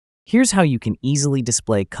Here's how you can easily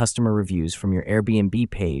display customer reviews from your Airbnb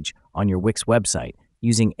page on your Wix website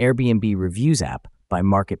using Airbnb Reviews app by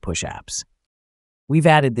Market Push Apps. We've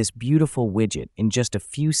added this beautiful widget in just a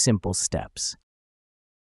few simple steps.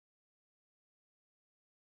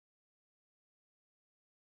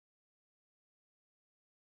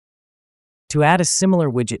 To add a similar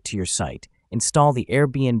widget to your site, install the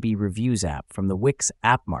Airbnb Reviews app from the Wix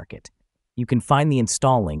App Market. You can find the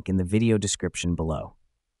install link in the video description below.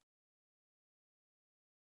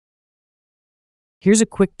 Here's a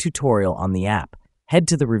quick tutorial on the app. Head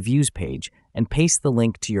to the Reviews page and paste the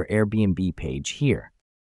link to your Airbnb page here.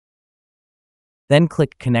 Then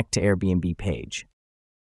click Connect to Airbnb page.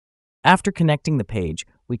 After connecting the page,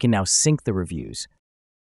 we can now sync the reviews.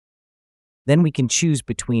 Then we can choose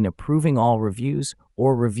between approving all reviews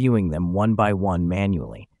or reviewing them one by one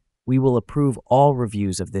manually. We will approve all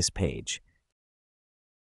reviews of this page.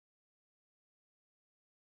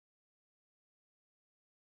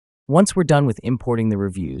 Once we're done with importing the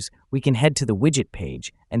reviews, we can head to the widget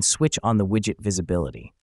page and switch on the widget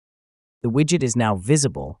visibility. The widget is now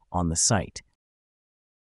visible on the site.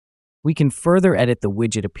 We can further edit the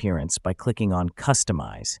widget appearance by clicking on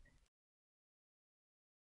Customize.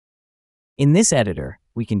 In this editor,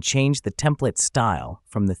 we can change the template style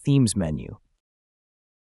from the Themes menu.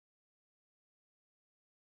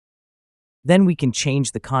 Then we can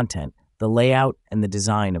change the content, the layout, and the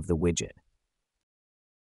design of the widget.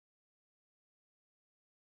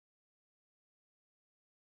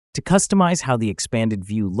 To customize how the expanded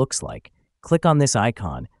view looks like, click on this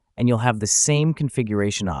icon and you'll have the same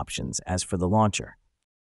configuration options as for the launcher.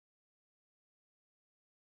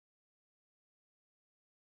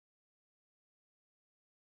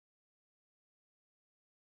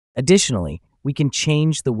 Additionally, we can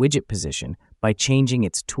change the widget position by changing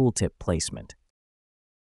its tooltip placement.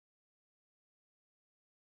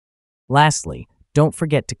 Lastly, don't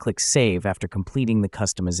forget to click Save after completing the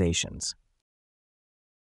customizations.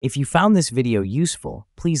 If you found this video useful,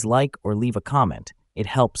 please like or leave a comment. It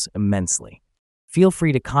helps immensely. Feel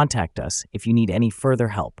free to contact us if you need any further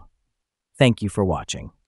help. Thank you for watching.